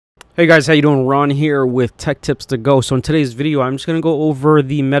Hey guys, how you doing? Ron here with TechTipsToGo. So in today's video, I'm just going to go over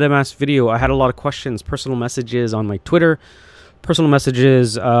the MetaMask video. I had a lot of questions, personal messages on my Twitter, personal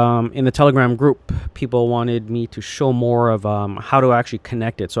messages in the Telegram group. People wanted me to show more of how to actually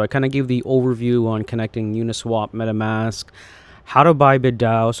connect it. So I kind of gave the overview on connecting UniSwap, MetaMask, how to buy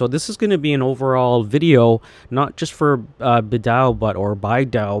BitDAO. So this is going to be an overall video, not just for BitDAO or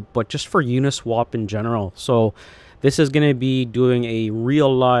BuyDAO, but just for UniSwap in general. So this is going to be doing a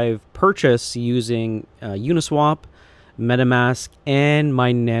real live purchase using UniSwap, MetaMask, and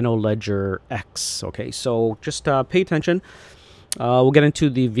my Nano Ledger X. Okay, so just pay attention. We'll get into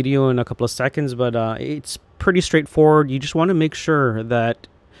the video in a couple of seconds, but it's pretty straightforward. You just want to make sure that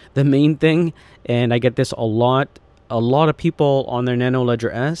the main thing, and I get this a lot of people on their Nano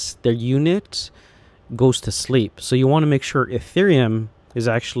Ledger S, their unit goes to sleep. So you want to make sure Ethereum is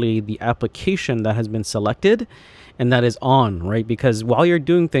actually the application that has been selected and that is on, right? Because while you're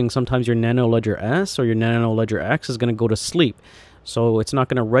doing things, sometimes your Nano Ledger S or your Nano Ledger X is going to go to sleep. So it's not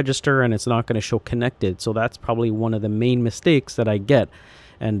going to register and it's not going to show connected. So that's probably one of the main mistakes that I get.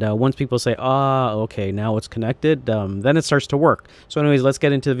 And once people say, okay, now it's connected, then it starts to work. So anyways, let's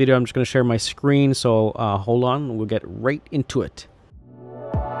get into the video. I'm just going to share my screen. So hold on, we'll get right into it.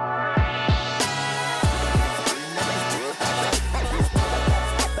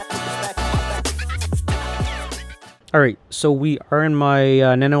 All right, so we are in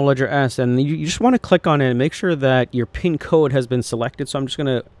my Nano Ledger S, and you just want to click on it and make sure that your PIN code has been selected. So I'm just going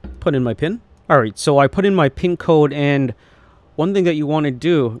to put in my PIN. All right, so I put in my PIN code, and one thing that you want to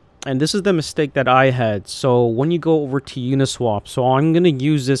do, and this is the mistake that I had. So when you go over to UniSwap, so I'm going to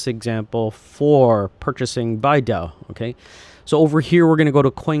use this example for purchasing BuyDAO, okay? So over here, we're going to go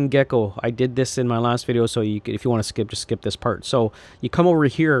to CoinGecko. I did this in my last video, so you could, if you want to skip, just skip this part. So you come over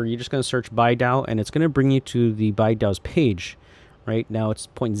here, you're just going to search BuyDAO, and it's going to bring you to the BuyDAO's page. Right now, it's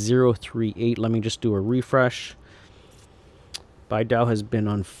 0.038. Let me just do a refresh. BuyDAO has been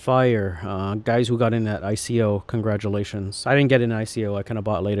on fire. Guys who got in at ICO, congratulations. I didn't get in ICO. I kind of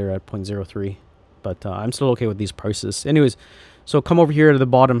bought later at 0.03, but I'm still okay with these prices. Anyways, so come over here to the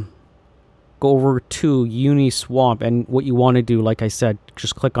bottom. Go over to UniSwap, and what you want to do, like I said,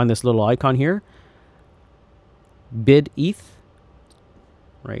 just click on this little icon here, bid ETH,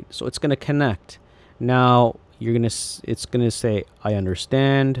 right? So it's going to connect. Now it's going to say I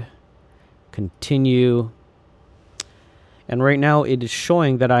understand, continue, and right now it is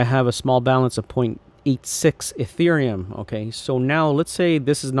showing that I have a small balance of 0.86 Ethereum. Okay, so now let's say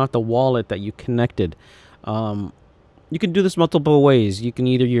this is not the wallet that you connected. You can do this multiple ways. You can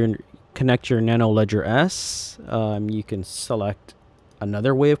either connect your Nano Ledger S. You can select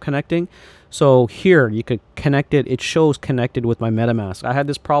another way of connecting. So here you could connect it. It shows connected with my MetaMask. I had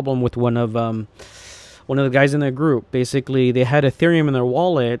this problem with one of the guys in the group. Basically, they had Ethereum in their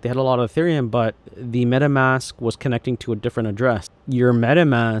wallet. They had a lot of Ethereum, but the MetaMask was connecting to a different address. Your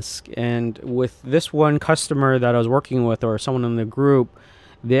MetaMask, and with this one customer that I was working with, or someone in the group,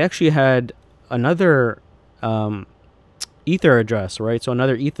 they actually had another Ether address, right? So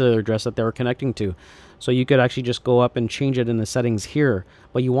another Ether address that they were connecting to. So you could actually just go up and change it in the settings here,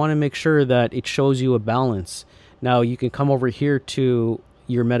 but you want to make sure that it shows you a balance. Now you can come over here to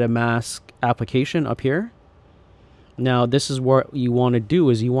your MetaMask application up here. Now this is what you want to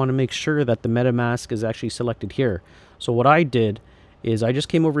do, is you want to make sure that the MetaMask is actually selected here. So what I did is I just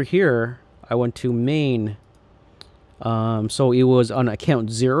came over here, I went to main. So it was on account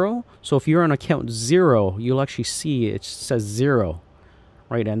 0. So if you're on account 0, you'll actually see it says 0,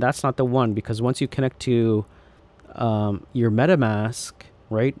 right? And that's not the one, because once you connect to your MetaMask,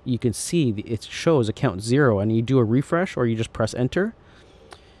 right, you can see it shows account 0, and you do a refresh or you just press enter.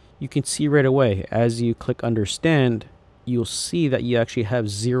 You can see right away as you click understand, you'll see that you actually have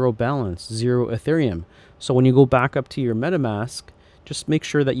 0 balance, 0 Ethereum. So when you go back up to your MetaMask, just make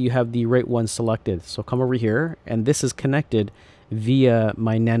sure that you have the right one selected. So come over here, and this is connected via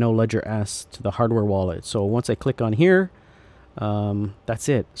my Nano Ledger S to the hardware wallet. So once I click on here, that's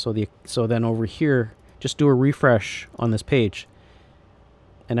it. So then over here, just do a refresh on this page,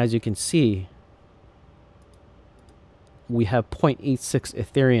 and as you can see, we have 0.86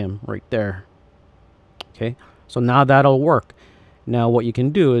 Ethereum right there. Okay, so now that'll work. Now what you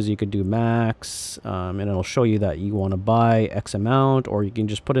can do is you could do max, and it'll show you that you want to buy X amount, or you can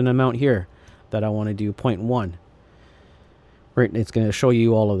just put an amount here that I want to do 0.1. Right, it's going to show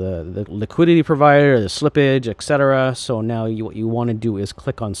you all of the liquidity provider, the slippage, etc. So now what you want to do is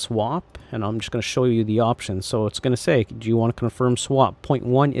click on swap, and I'm just going to show you the options. So it's going to say, do you want to confirm swap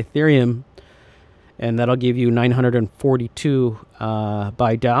 0.1 Ethereum, and that'll give you 942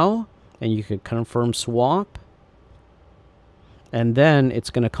 BuyDAO, and you could confirm swap. And then it's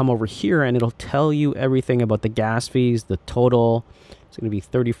going to come over here and it'll tell you everything about the gas fees, the total. It's going to be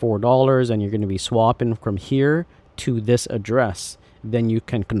 $34, and you're going to be swapping from here to this address. Then you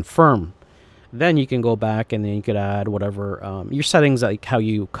can confirm. Then you can go back and then you could add whatever your settings, like how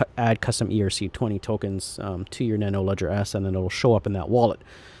you add custom ERC20 tokens to your Nano Ledger S, and then it'll show up in that wallet.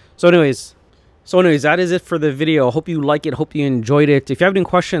 So anyways, that is it for the video. Hope you like it. Hope you enjoyed it. If you have any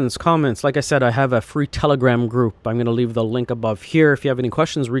questions, comments, like I said, I have a free Telegram group. I'm going to leave the link above here. If you have any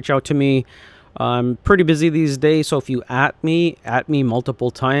questions, reach out to me. I'm pretty busy these days, so if you at me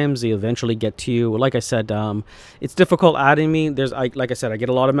multiple times, they eventually get to you. Like I said, it's difficult adding me. Like I said, I get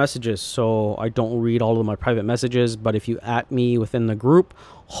a lot of messages, so I don't read all of my private messages. But if you at me within the group,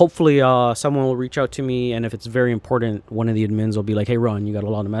 hopefully someone will reach out to me. And if it's very important, one of the admins will be like, "Hey, Ron, you got a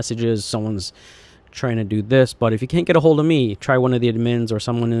lot of messages. Someone's trying to do this." But if you can't get a hold of me, try one of the admins, or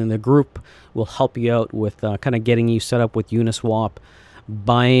someone in the group will help you out with kind of getting you set up with Uniswap,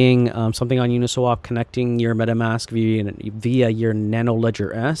 buying something on Uniswap, connecting your MetaMask via your Nano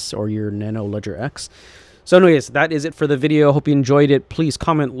Ledger S or your Nano Ledger X. So anyways, that is it for the video. Hope you enjoyed it. Please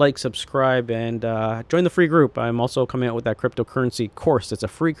comment, like, subscribe, and join the free group. I'm also coming out with that cryptocurrency course. It's a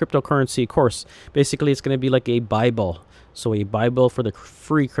free cryptocurrency course. Basically, it's going to be like a Bible. So a Bible for the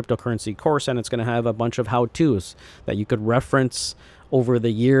free cryptocurrency course, and it's going to have a bunch of how-tos that you could reference over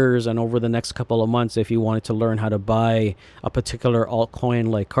the years and over the next couple of months if you wanted to learn how to buy a particular altcoin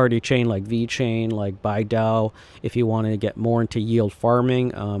like Cardi Chain, like VeChain, like BuyDAO. If you want to get more into yield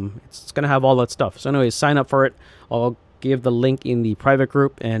farming, it's going to have all that stuff. So anyways, sign up for it. I'll give the link in the private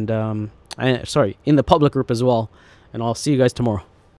group and in the public group as well. And I'll see you guys tomorrow.